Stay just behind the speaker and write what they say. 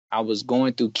I was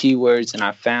going through keywords and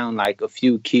I found like a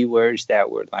few keywords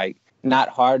that were like not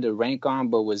hard to rank on,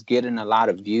 but was getting a lot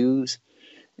of views.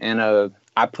 And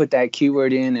I put that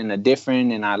keyword in a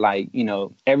different, and I like, you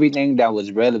know, everything that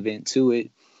was relevant to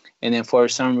it. And then for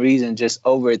some reason, just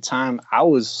over time, I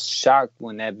was shocked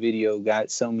when that video got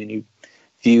so many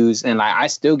views. And like, I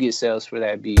still get sales for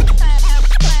that beat.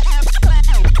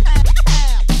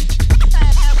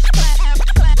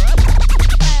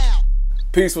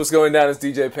 Peace, what's going down? It's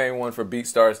DJ Payne 1 for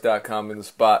BeatStars.com in the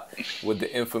spot with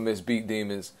the infamous Beat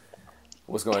Demons.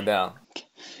 What's going down?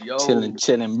 Yo, chilling,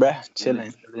 bruh.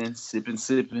 Chilling.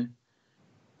 Sipping.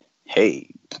 Hey.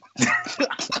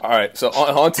 All right, so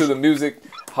on to the music.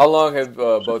 How long have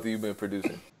both of you been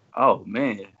producing? Oh,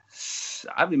 man.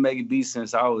 I've been making beats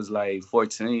since I was like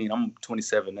 14. I'm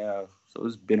 27 now, so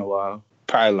it's been a while.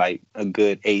 Probably like a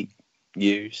good 8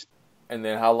 years. And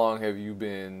then how long have you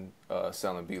been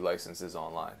selling beat licenses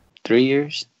online? 3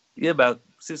 years. Yeah, about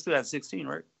since 2016,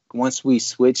 right? Once we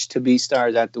switched to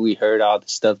BeatStars, after we heard all the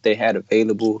stuff they had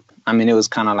available, I mean, it was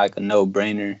kind of like a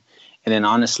no-brainer. And then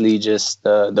honestly, just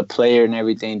the player and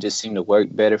everything just seemed to work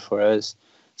better for us.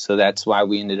 So that's why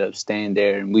we ended up staying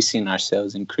there, and we seen our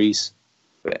sales increase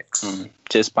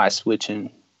just by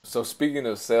switching. So speaking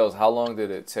of sales, how long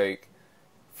did it take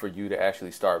for you to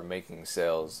actually start making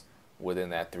sales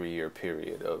within that 3-year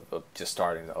period of just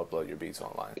starting to upload your beats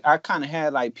online? I kind of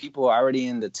had like people already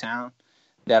in the town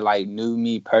that like knew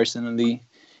me personally,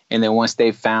 and then once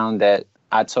they found that,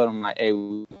 I told them like, hey,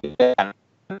 we got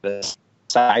the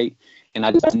site, and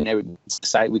I just never did the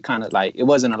site. We kind of like, it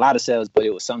wasn't a lot of sales, but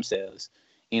it was some sales,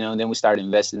 you know. And then we started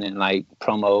investing in like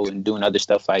promo and doing other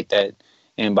stuff like that,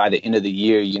 and by the end of the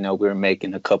year, you know, we were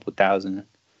making a couple thousand.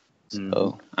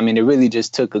 So I mean, it really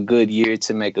just took a good year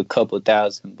to make a couple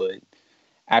thousand, but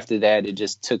after that, it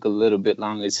just took a little bit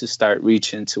longer to start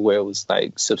reaching to where it was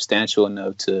like substantial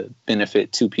enough to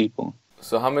benefit 2 people.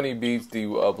 So how many beats do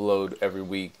you upload every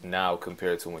week now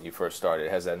compared to when you first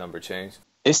started? Has that number changed?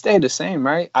 It stayed the same,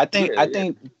 right? I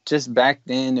think just back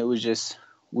then it was just,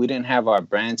 we didn't have our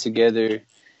brand together,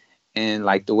 and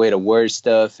like the way to word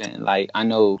stuff. And like, I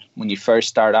know when you first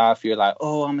start off, you're like,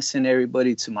 oh, I'm gonna send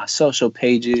everybody to my social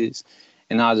pages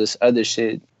and all this other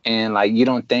shit. And like, you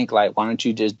don't think like, why don't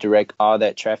you just direct all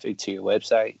that traffic to your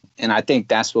website? And I think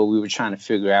that's what we were trying to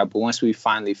figure out. But once we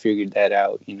finally figured that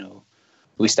out, you know,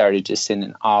 we started just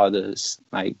sending all those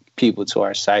like people to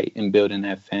our site and building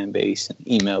that fan base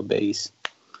and email base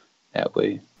that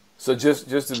way. So just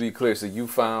to be clear, so you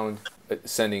found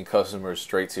sending customers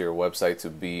straight to your website to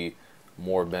be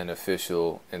more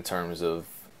beneficial in terms of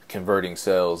converting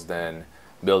sales than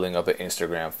building up an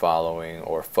Instagram following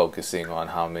or focusing on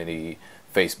how many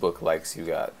Facebook likes you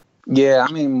got? Yeah,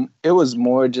 I mean, it was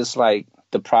more just like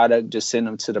the product, just send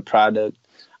them to the product.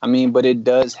 I mean, but it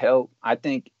does help. I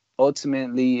think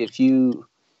ultimately, if you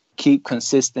keep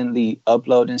consistently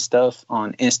uploading stuff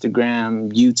on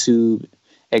Instagram, YouTube,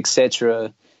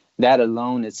 etc., that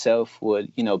alone itself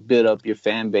would, you know, build up your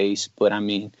fan base. But I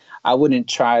mean, I wouldn't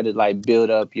try to like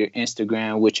build up your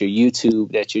Instagram with your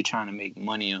YouTube that you're trying to make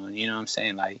money on. You know what I'm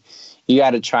saying? Like, you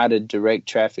got to try to direct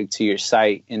traffic to your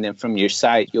site, and then from your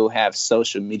site, you'll have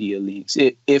social media links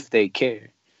if they care,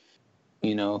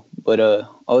 you know. But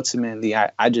ultimately,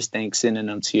 I just think sending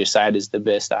them to your site is the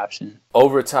best option.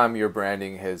 Over time, your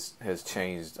branding has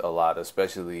changed a lot,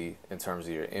 especially in terms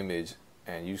of your image,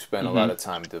 and you spent a lot of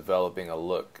time developing a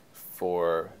look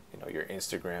for, you know, your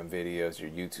Instagram videos,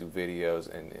 your YouTube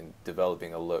videos, and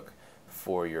developing a look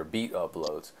for your beat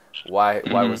uploads. Why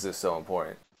was this so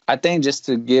important? I think just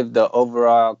to give the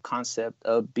overall concept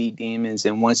of Beat Demons,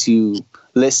 and once you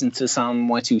listen to something,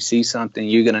 once you see something,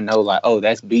 you're going to know like, oh,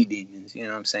 that's Beat Demons, you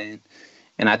know what I'm saying?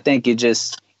 And I think it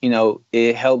just, you know,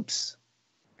 it helps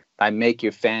like make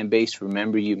your fan base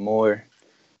remember you more,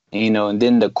 and, you know, and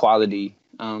then the quality.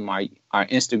 Our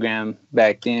Instagram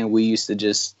back then, we used to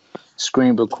just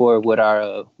screen record with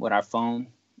our phone,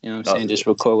 you know what I'm saying? Just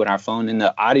record with our phone, and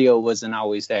the audio wasn't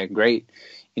always that great.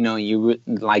 You know,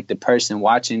 like the person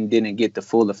watching didn't get the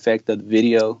full effect of the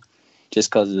video just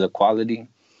because of the quality.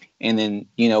 And then,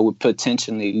 you know, we're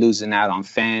potentially losing out on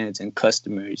fans and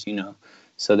customers, you know.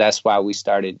 So that's why we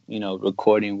started, you know,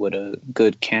 recording with a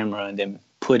good camera and then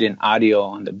putting audio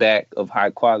on the back of high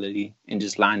quality and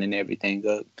just lining everything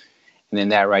up. And then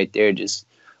that right there just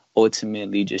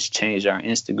ultimately just changed our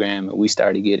Instagram. And we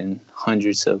started getting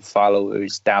hundreds of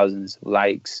followers, thousands of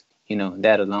likes. You know,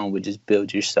 that alone would just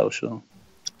build your social.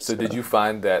 So did you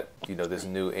find that, you know, this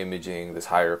new imaging, this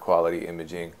higher quality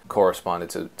imaging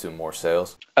corresponded to more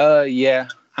sales? Yeah.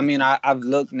 I mean, I've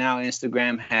looked now,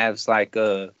 Instagram has like,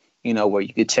 you know, where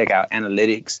you could check out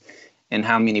analytics. and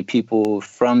how many people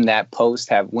from that post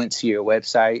have went to your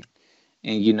website.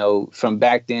 And, you know, from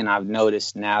back then, I've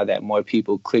noticed now that more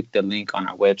people click the link on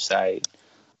our website.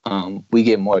 We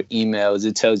get more emails.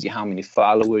 It tells you how many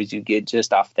followers you get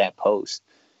just off that post,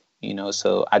 you know.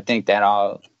 So I think that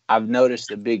I've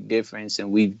noticed a big difference,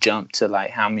 and we've jumped to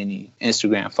like how many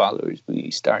Instagram followers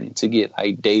we starting to get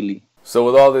like daily. So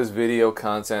with all this video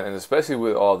content, and especially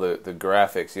with all the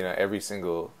graphics, you know, every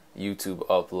single YouTube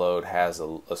upload has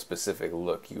a specific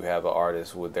look. You have an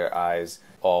artist with their eyes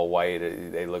all white,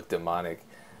 they look demonic.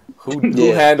 Who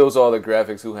handles all the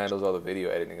graphics? Who handles all the video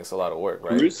editing? It's a lot of work,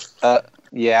 right?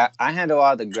 Yeah, I handle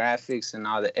all the graphics and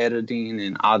all the editing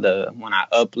and all the, when I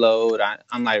upload,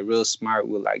 I'm like real smart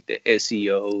with like the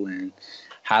SEO and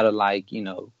how to like, you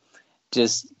know,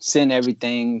 just send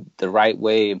everything the right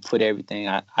way and put everything.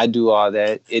 I do all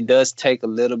that. It does take a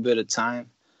little bit of time,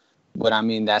 but I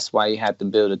mean, that's why you have to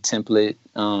build a template.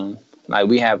 Like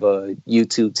we have a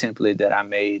YouTube template that I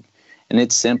made, and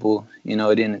it's simple. You know,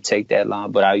 it didn't take that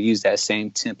long, but I'll use that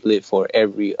same template for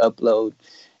every upload,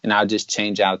 and I'll just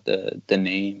change out the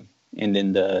name and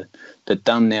then the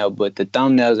thumbnail. But the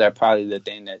thumbnails are probably the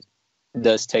thing that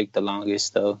does take the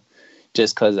longest, though,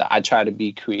 just because I try to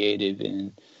be creative,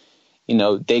 and, you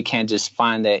know, they can't just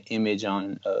find that image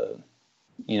on,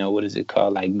 you know, what is it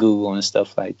called, like Google and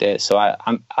stuff like that. So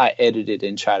I edit it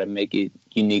and try to make it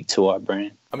unique to our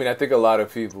brand. I mean, I think a lot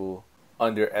of people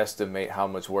underestimate how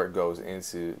much work goes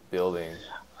into building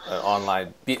an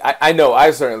online beat. I know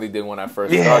I certainly did when I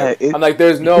first started. I'm like,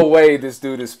 there's no way this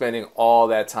dude is spending all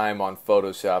that time on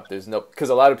Photoshop. There's no, because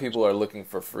a lot of people are looking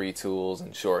for free tools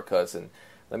and shortcuts and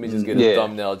let me just get a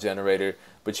thumbnail generator.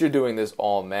 But you're doing this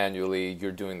all manually.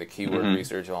 You're doing the keyword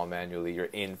research all manually. You're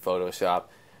in Photoshop,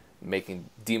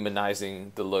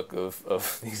 demonizing the look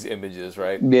of these images,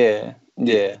 right? Yeah.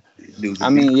 I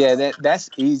mean, yeah, that's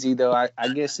easy though. I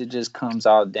guess it just comes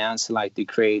all down to like the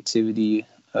creativity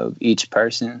of each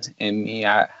person. And me,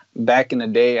 back in the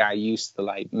day, I used to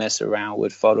like mess around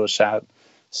with Photoshop.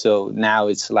 So now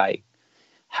it's like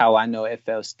how I know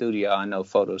FL Studio, I know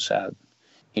Photoshop.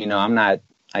 You know, I'm not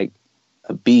like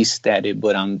a beast at it,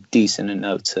 but I'm decent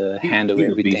enough to handle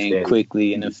everything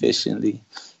quickly and efficiently.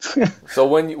 So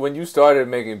when you started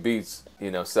making beats,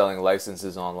 you know, selling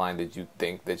licenses online, did you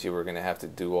think that you were going to have to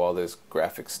do all this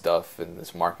graphic stuff and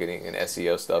this marketing and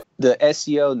SEO stuff? The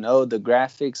SEO, no. The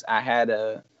graphics, I had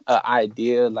a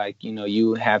idea, like, you know,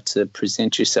 you have to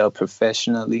present yourself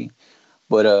professionally,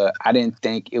 but I didn't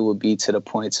think it would be to the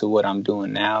point to what I'm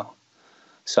doing now.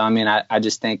 So, I mean, I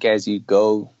just think as you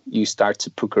go, you start to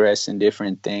progress in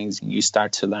different things, and you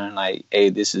start to learn like, hey,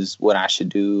 this is what I should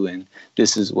do, and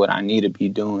this is what I need to be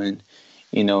doing,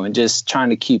 you know, and just trying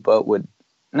to keep up with,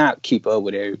 not keep up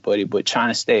with everybody, but trying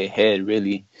to stay ahead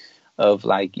really of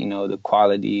like, you know, the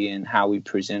quality and how we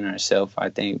present ourselves, I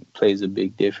think plays a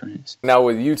big difference. Now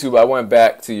with YouTube, I went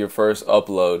back to your first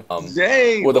upload.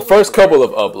 Well, the first couple of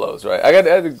uploads, right? I had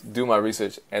to do my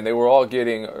research, and they were all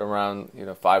getting around, you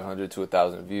know, 500 to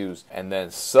 1,000 views. And then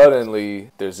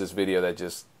suddenly there's this video that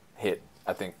just hit,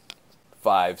 I think,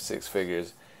 5-6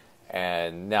 figures.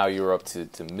 And now you're up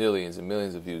to millions and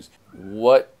millions of views.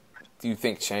 What do you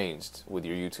think changed with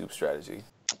your YouTube strategy?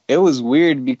 It was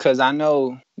weird because I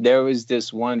know there was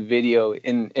this one video,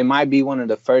 and it might be one of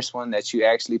the first one that you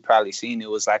actually probably seen. It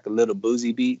was like a little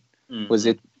boozy beat. Was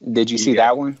it? Did you see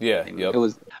that one? Yeah. Yep. It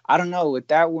was. I don't know. With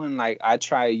that one, like I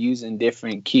tried using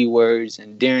different keywords,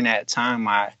 and during that time,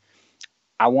 I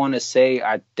want to say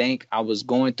I think I was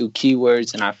going through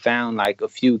keywords, and I found like a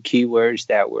few keywords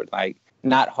that were like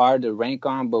not hard to rank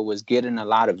on, but was getting a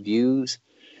lot of views,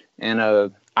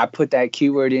 and I put that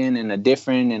keyword in a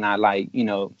different, and I like, you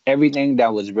know, everything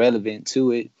that was relevant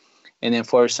to it. And then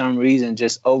for some reason,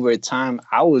 just over time,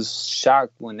 I was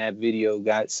shocked when that video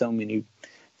got so many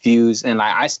views. And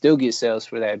like, I still get sales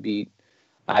for that beat.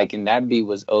 Like, and that beat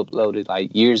was uploaded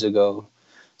like years ago.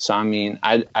 So, I mean,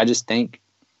 I just think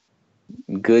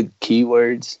good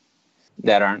keywords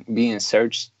that aren't being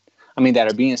searched,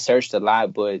 that are being searched a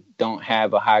lot, but don't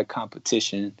have a high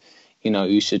competition, you know,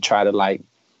 you should try to like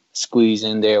squeeze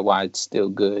in there while it's still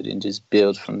good and just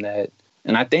build from that.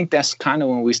 And I think that's kind of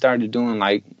when we started doing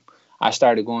like, I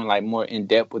started going like more in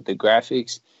depth with the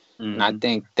graphics. And I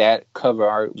think that cover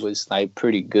art was like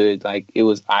pretty good. Like it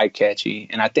was eye catchy.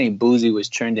 And I think Boozy was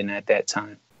trending at that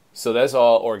time. So that's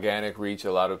all organic reach.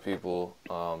 A lot of people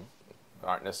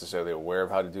aren't necessarily aware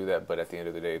of how to do that, but at the end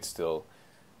of the day, it's still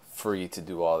free to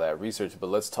do all that research.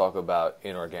 But let's talk about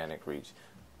inorganic reach.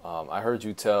 I heard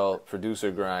you tell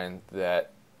Producer Grind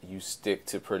that you stick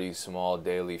to pretty small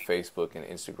daily Facebook and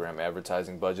Instagram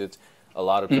advertising budgets. A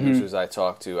lot of producers I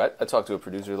talked to a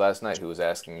producer last night who was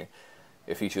asking,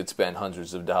 if he should spend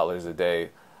hundreds of dollars a day,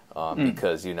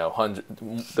 because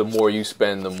the more you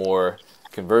spend, the more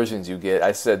conversions you get.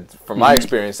 I said, from my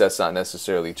experience, that's not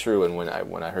necessarily true. And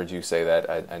when I heard you say that,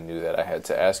 I knew that I had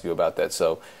to ask you about that.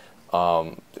 So,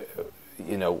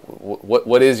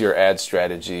 what is your ad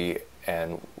strategy,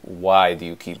 and why do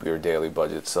you keep your daily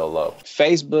budget so low?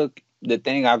 Facebook, the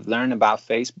thing I've learned about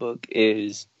Facebook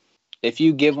is if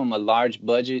you give them a large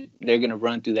budget, they're going to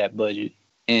run through that budget.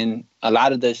 And a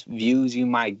lot of the views you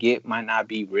might get might not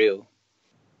be real.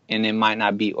 And it might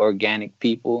not be organic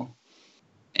people.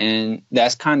 And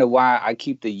that's kind of why I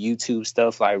keep the YouTube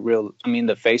stuff the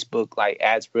Facebook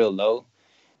ads real low.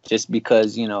 Just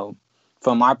because,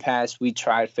 from our past, we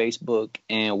tried Facebook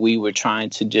and we were trying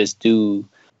to just do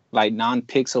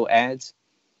non-pixel ads.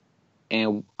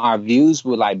 And our views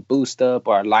would boost up,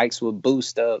 our likes would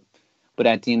boost up. But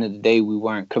at the end of the day, we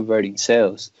weren't converting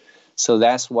sales. So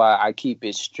that's why I keep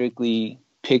it strictly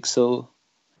pixel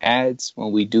ads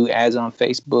when we do ads on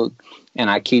Facebook. And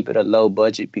I keep it a low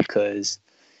budget because,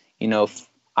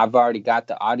 I've already got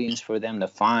the audience for them to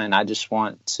find. I just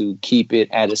want to keep it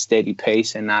at a steady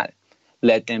pace and not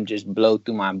let them just blow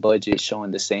through my budget showing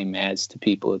the same ads to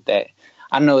people. That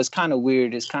I know it's kind of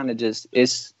weird. It's kind of just,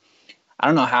 I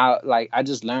don't know how, I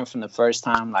just learned from the first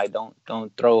time,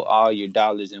 don't throw all your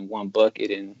dollars in one bucket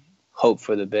and hope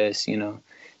for the best,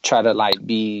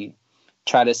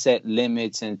 try to set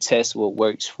limits and test what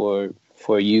works for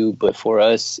you. But for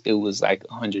us, it was $100,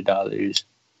 you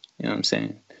know what I'm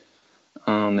saying?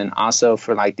 And also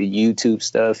for the YouTube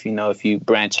stuff, if you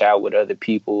branch out with other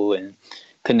people and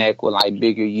connect with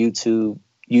bigger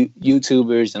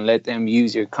YouTubers and let them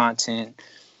use your content,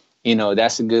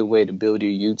 that's a good way to build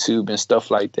your YouTube and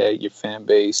stuff like that, your fan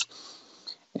base.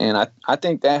 And I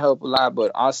think that helped a lot.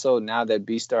 But also now that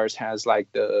BeatStars has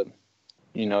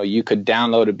you could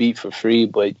download a beat for free,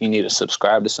 but you need to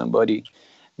subscribe to somebody.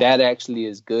 That actually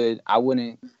is good. I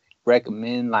wouldn't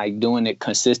recommend doing it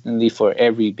consistently for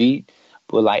every beat,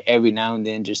 but every now and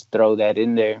then just throw that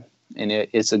in there. And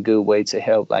it's a good way to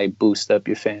help boost up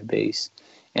your fan base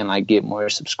and get more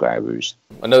subscribers.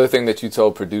 Another thing that you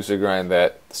told Producer Grind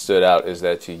that stood out is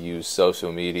that you use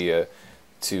social media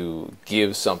to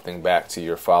give something back to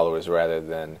your followers rather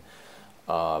than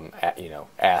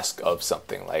ask of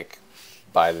something,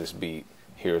 buy this beat,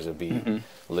 here's a beat,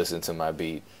 listen to my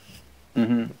beat,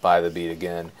 buy the beat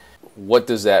again. What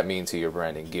does that mean to your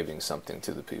branding, giving something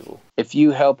to the people? If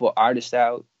you help an artist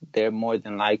out, they're more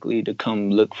than likely to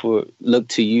come look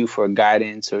to you for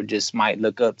guidance, or just might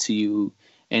look up to you,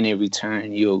 and in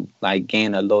return you'll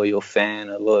gain a loyal fan,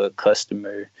 a loyal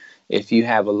customer. If you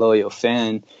have a loyal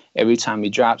fan, every time you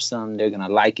drop something, they're gonna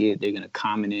like it, they're gonna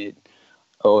comment it,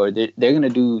 or they're gonna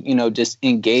do just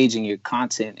engage in your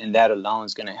content, and that alone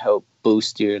is gonna help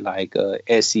boost your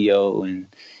SEO and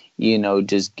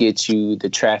just get you the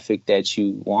traffic that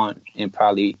you want and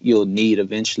probably you'll need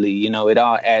eventually. It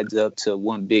all adds up to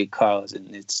one big cause,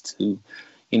 and it's to,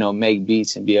 make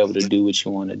beats and be able to do what you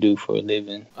want to do for a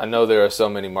living. I know there are so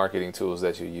many marketing tools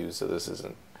that you use, so this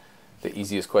isn't the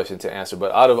easiest question to answer,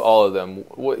 but out of all of them,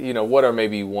 what are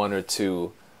maybe one or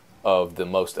two of the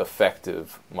most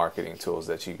effective marketing tools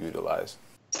that you utilize?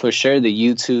 For sure, the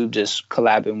YouTube, just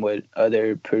collabing with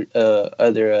other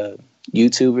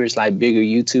YouTubers, bigger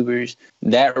YouTubers.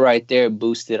 That right there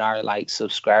boosted our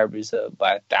subscribers up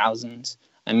by thousands.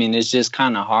 I mean, it's just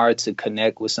kind of hard to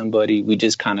connect with somebody. We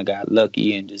just kind of got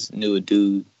lucky and just knew a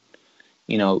dude.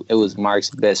 It was Mark's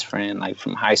best friend,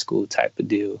 from high school type of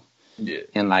deal. Yeah.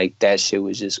 And that shit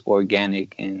was just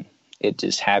organic and it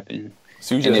just happened.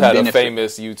 So you just had a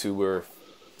famous YouTuber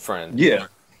friend. Yeah.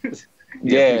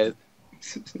 Yeah.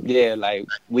 Yeah,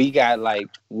 we got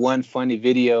one funny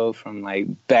video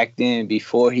from back then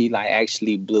before he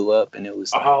actually blew up, and it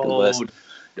was the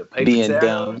paper being towel.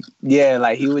 dumb.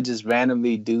 Yeah, he would just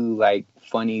randomly do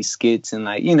funny skits, and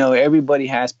everybody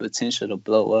has potential to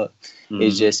blow up.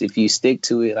 It's just if you stick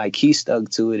to it, he stuck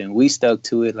to it and we stuck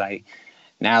to it.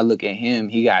 Now look at him,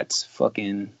 he got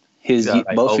fucking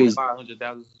both his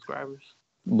 500,000 subscribers.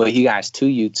 But he got two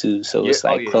YouTube, so it's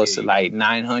close to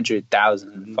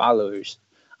 900,000 followers.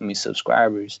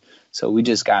 Subscribers. So we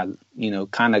just got,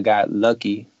 kind of got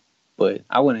lucky. But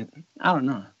I don't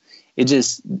know.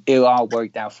 It all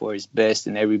worked out for its best,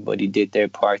 and everybody did their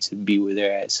part to be where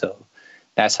they're at. So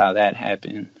that's how that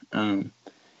happened. And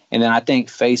then I think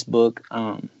Facebook,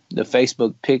 the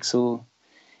Facebook Pixel.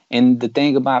 And the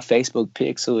thing about Facebook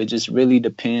Pixel, it just really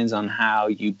depends on how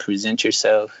you present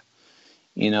yourself.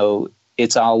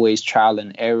 It's always trial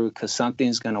and error, because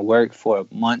something's going to work for a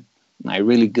month,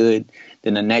 really good.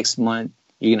 Then the next month,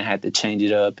 you're gonna have to change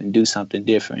it up and do something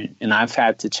different. And I've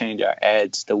had to change our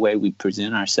ads, the way we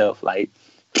present ourselves, like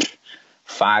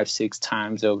 5-6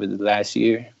 times over the last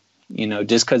year, you know,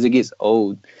 just because it gets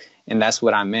old. And that's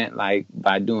what I meant, like,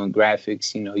 by doing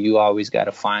graphics, you know, you always got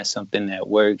to find something that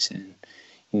works, and,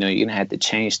 you know, you're going to have to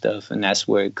change stuff, and that's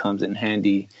where it comes in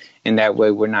handy. And that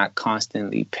way we're not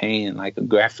constantly paying, like, a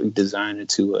graphic designer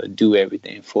to do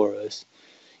everything for us,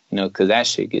 you know, because that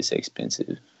shit gets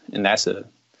expensive. And that's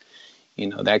you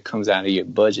know, that comes out of your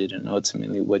budget and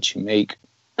ultimately what you make.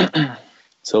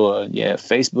 So, yeah,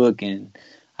 Facebook and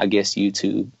I guess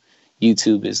YouTube.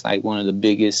 YouTube is, like, one of the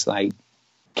biggest, like,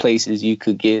 places you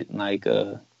could get, like,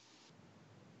 you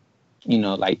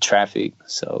know, like, traffic.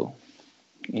 So,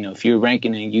 you know, if you're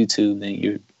ranking in YouTube, then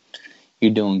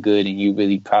you're doing good, and you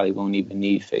really probably won't even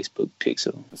need Facebook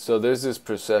Pixel. So there's this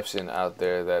perception out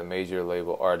there that major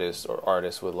label artists or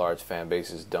artists with large fan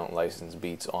bases don't license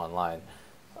beats online.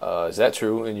 Is that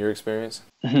true in your experience?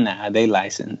 Nah, they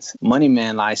license. Money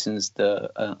Man licensed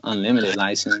the unlimited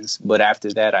license, but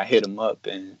after that, I hit him up,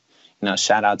 and, you know,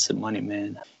 shout out to Money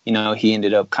Man. You know, he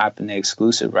ended up copping the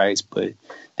exclusive rights, but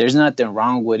there's nothing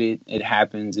wrong with it. It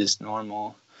happens. It's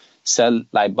normal. So,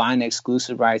 like, buying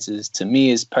exclusive rights is, to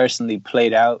me, is personally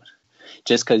played out,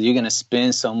 just because you're going to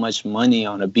spend so much money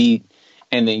on a beat,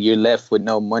 and then you're left with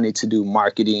no money to do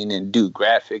marketing and do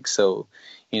graphics. So,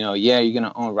 you know, yeah, you're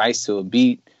going to own rights to a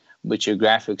beat, but your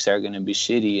graphics are going to be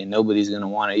shitty, and nobody's going to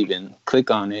want to even click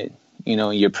on it. You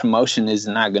know, your promotion is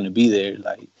not going to be there.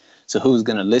 Like, so who's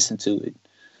going to listen to it?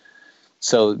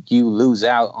 So you lose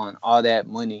out on all that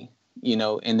money, you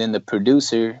know, and then the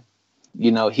producer,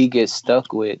 you know, he gets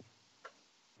stuck with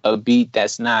a beat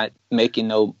that's not making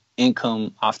no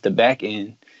income off the back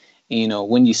end. You know,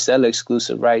 when you sell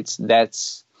exclusive rights,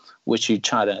 that's what you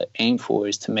try to aim for,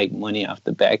 is to make money off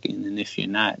the back end. And if you're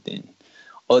not, then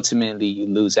ultimately you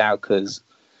lose out, because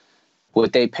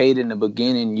what they paid in the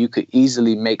beginning, you could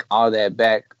easily make all that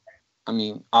back. I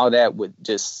mean, all that with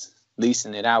just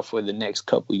leasing it out for the next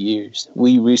couple years.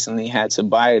 We recently had to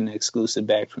buy an exclusive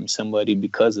back from somebody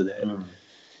because of that.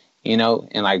 You know,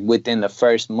 and, like, within the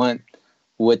first month,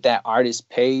 what that artist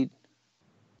paid,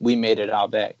 we made it all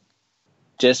back.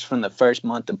 Just from the first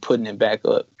month of putting it back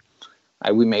up,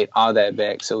 like, we made all that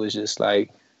back. So it's just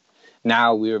like,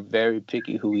 now we're very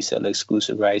picky who we sell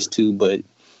exclusive rights to, but,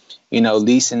 you know,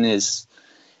 leasing is,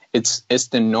 it's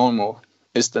the normal.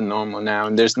 It's the normal now,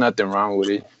 and there's nothing wrong with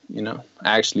it. You know,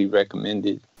 I actually recommend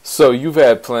it. So you've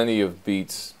had plenty of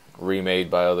beats remade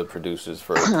by other producers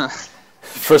for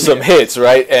for some hits,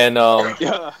 right? And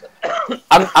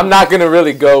I'm not gonna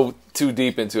really go too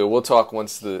deep into it. We'll talk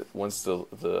once the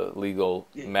legal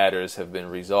matters have been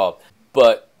resolved.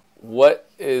 But what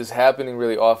is happening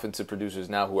really often to producers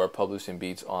now who are publishing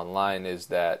beats online is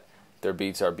that their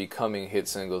beats are becoming hit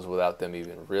singles without them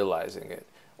even realizing it,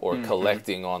 or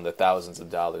collecting on the thousands of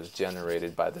dollars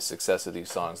generated by the success of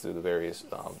these songs through the various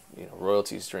you know,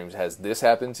 royalty streams. Has this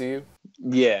happened to you?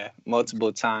 Yeah,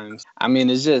 multiple times. I mean,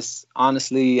 it's just,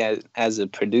 honestly, as a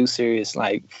producer, it's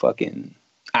like, fucking,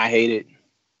 I hate it.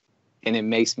 And it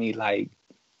makes me, like,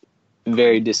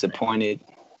 very disappointed.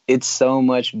 It's so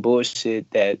much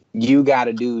bullshit that you got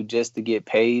to do just to get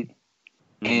paid.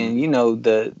 And, you know,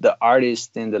 the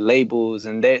artists and the labels,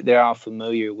 and they're all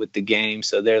familiar with the game.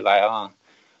 So they're like, oh,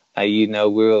 you know,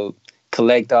 we'll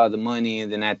collect all the money,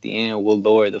 and then at the end we'll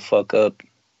lower the fuck up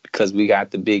because we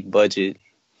got the big budget.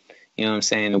 You know what I'm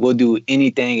saying? We'll do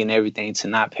anything and everything to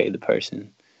not pay the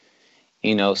person.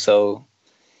 You know, so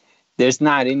there's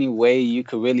not any way you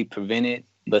could really prevent it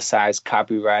besides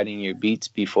copywriting your beats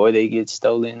before they get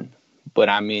stolen. But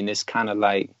I mean, it's kind of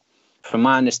like, from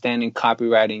my understanding,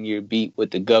 copywriting your beat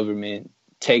with the government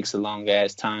takes a long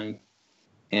ass time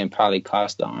and probably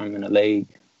costs an arm and a leg,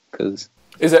 because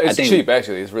it's cheap,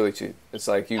 actually. It's really cheap. It's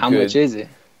like, how much is it?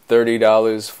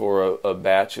 $30 for a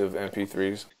batch of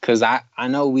MP3s. Because I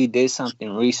know we did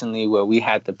something recently where we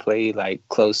had to play, like,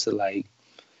 close to, like,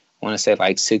 I want to say,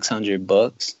 like,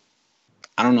 $600.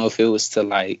 I don't know if it was to,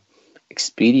 like,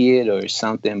 Expedient or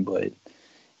something, but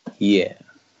yeah,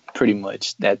 pretty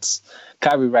much. That's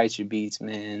copyright your beats,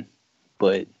 man.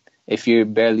 But if you're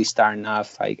barely starting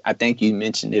off, like, I think you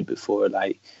mentioned it before,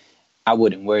 like, I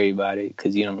wouldn't worry about it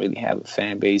because you don't really have a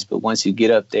fan base. But once you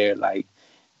get up there, like,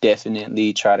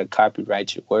 definitely try to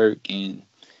copyright your work and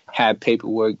have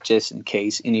paperwork just in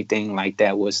case anything like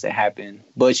that was to happen.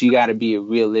 But you got to be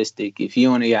realistic. If you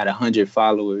only got 100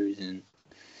 followers and,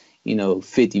 you know,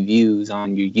 50 views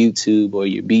on your YouTube or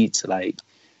your beats, like,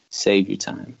 save your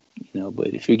time, you know.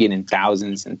 But if you're getting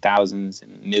thousands and thousands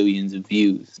and millions of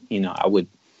views, you know, I would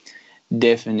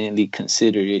definitely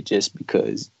consider it, just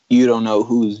because you don't know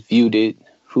who's viewed it,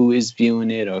 who is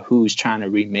viewing it or who's trying to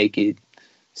remake it.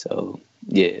 So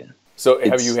yeah. So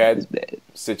have you had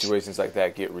situations like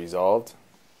that get resolved?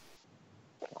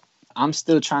 I'm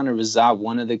still trying to resolve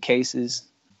one of the cases.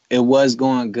 It was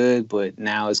going good, but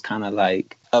now it's kind of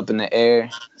like up in the air.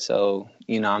 So,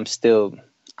 you know, I'm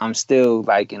still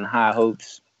like in high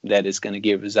hopes that it's going to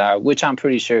get resolved, which I'm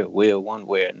pretty sure it will one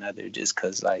way or another, just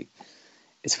because like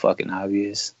it's fucking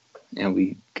obvious and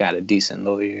we got a decent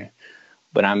lawyer.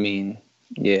 But I mean,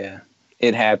 yeah,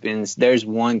 it happens. There's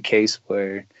one case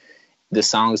where the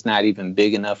song's not even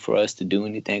big enough for us to do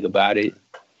anything about it.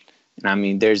 And I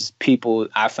mean, there's people,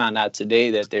 I found out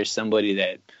today that there's somebody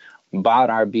that bought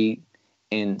our beat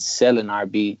and selling our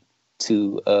beat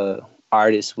to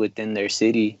artists within their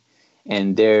city.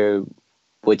 And they're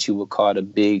what you would call a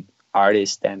big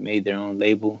artist that made their own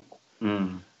label.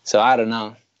 So I don't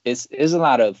know. It's a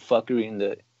lot of fuckery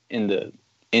in the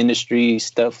industry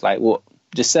stuff, like, well,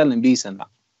 just selling beats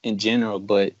in general.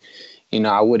 But, you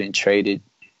know, I wouldn't trade it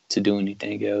to do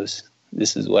anything else.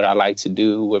 This is what I like to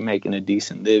do. We're making a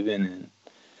decent living, and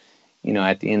you know,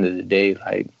 at the end of the day,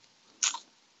 like,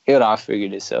 it'll all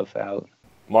figure itself out.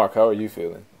 Mark, how are you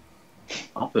feeling?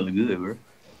 I'm feeling good, bro.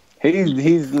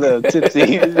 He's a little tipsy.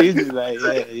 He's just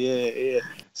like, yeah.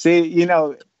 See, you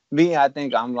know, me, I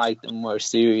think I'm like the more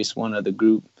serious one of the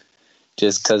group,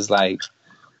 just because like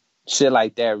shit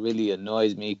like that really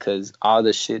annoys me, because all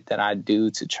the shit that I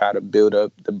do to try to build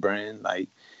up the brand, like,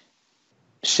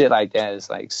 shit like that is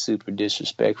like super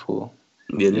disrespectful.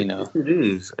 Yeah, you know, it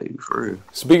is, like, for real.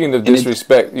 Speaking of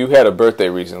disrespect, you had a birthday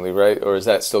recently, right? Or is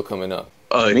that still coming up?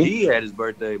 He had his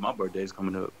birthday. My birthday's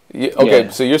coming up. Yeah, okay,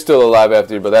 Yeah. So you're still alive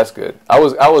after, but that's good. I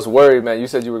was worried, man. You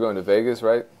said you were going to Vegas,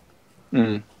 right?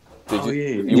 Mm. Did you?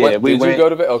 Yeah. You went, we did went. you go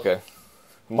to Vegas? Okay.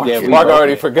 Mark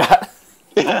Already forgot.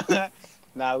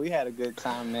 Nah, we had a good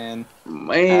time, man.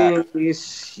 Man,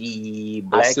 she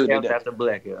blackouts after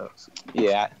blackouts.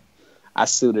 Yeah, I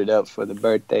suited up for the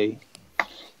birthday.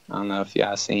 I don't know if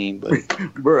y'all seen, but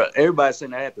bro, everybody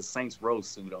saying I had the Saints Row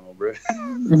suit on, bro.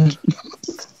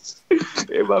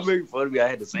 Everybody making fun of me. I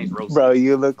had the Saints Row suit. Bro,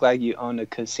 you look like you own a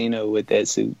casino with that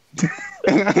suit.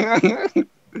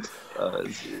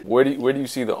 Where do you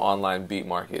see the online beat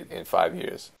market in 5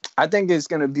 years? I think it's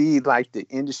gonna be like the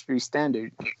industry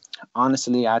standard.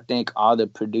 Honestly, I think all the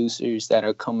producers that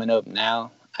are coming up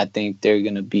now, I think they're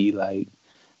gonna be like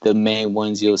the main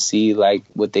ones you'll see, like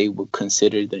what they would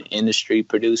consider the industry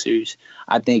producers.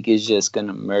 I think it's just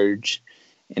gonna merge,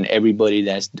 and everybody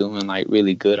that's doing like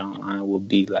really good online will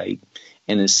be like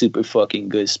in a super fucking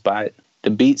good spot.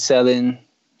 The beat selling,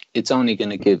 it's only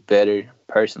gonna get better,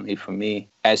 personally, for me,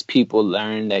 as people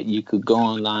learn that you could go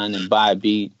online and buy a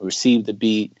beat, receive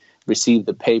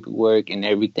the paperwork, and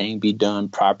everything be done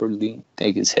properly. I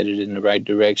think it's headed in the right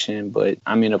direction. But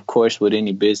I mean, of course, with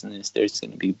any business, there's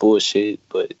going to be bullshit.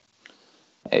 But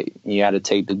hey, you got to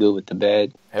take the good with the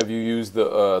bad. Have you used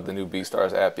the new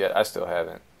BeatStars app yet? I still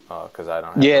haven't, because I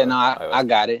don't have I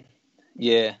got it.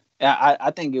 Yeah,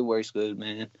 I think it works good,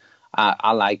 man.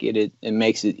 I like it. It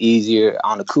makes it easier.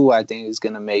 On the cool, I think it's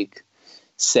going to make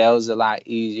sales a lot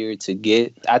easier to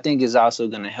get. I think it's also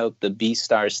going to help the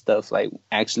BeatStars stuff, like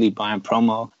actually buying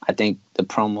promo. I think the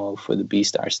promo for the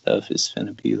BeatStars stuff is going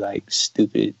to be like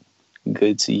stupid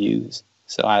good to use.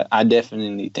 So I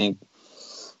definitely think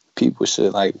people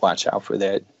should like watch out for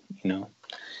that, you know,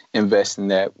 invest in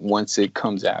that once it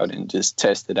comes out and just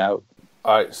test it out.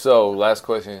 All right, so last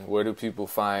question. Where do people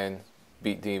find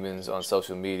Beat Demons on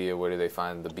social media? Where do they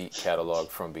find the beat catalog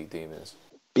from Beat Demons?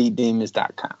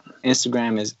 BeatDemons.com.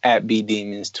 Instagram is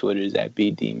 @BeatDemons. Twitter is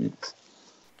 @BeatDemons.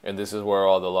 And this is where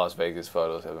all the Las Vegas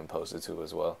photos have been posted to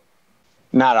as well?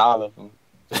 Not all of them.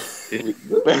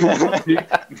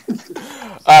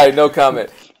 All right, no comment.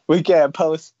 We can't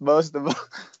post most of them.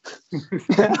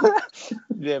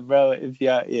 Yeah, bro.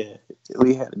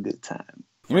 We had a good time.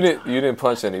 You didn't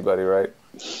punch anybody, right?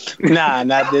 Nah,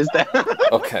 not this time.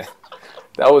 Okay.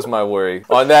 That was my worry.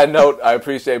 On that note, I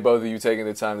appreciate both of you taking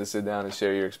the time to sit down and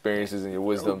share your experiences and your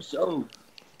wisdom. So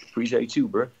appreciate you,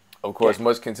 bro. Of course,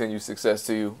 much continued success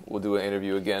to you. We'll do an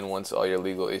interview again once all your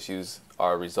legal issues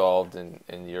are resolved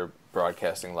and you're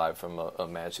broadcasting live from a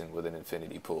mansion with an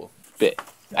infinity pool. Bet.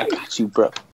 I got you, bro.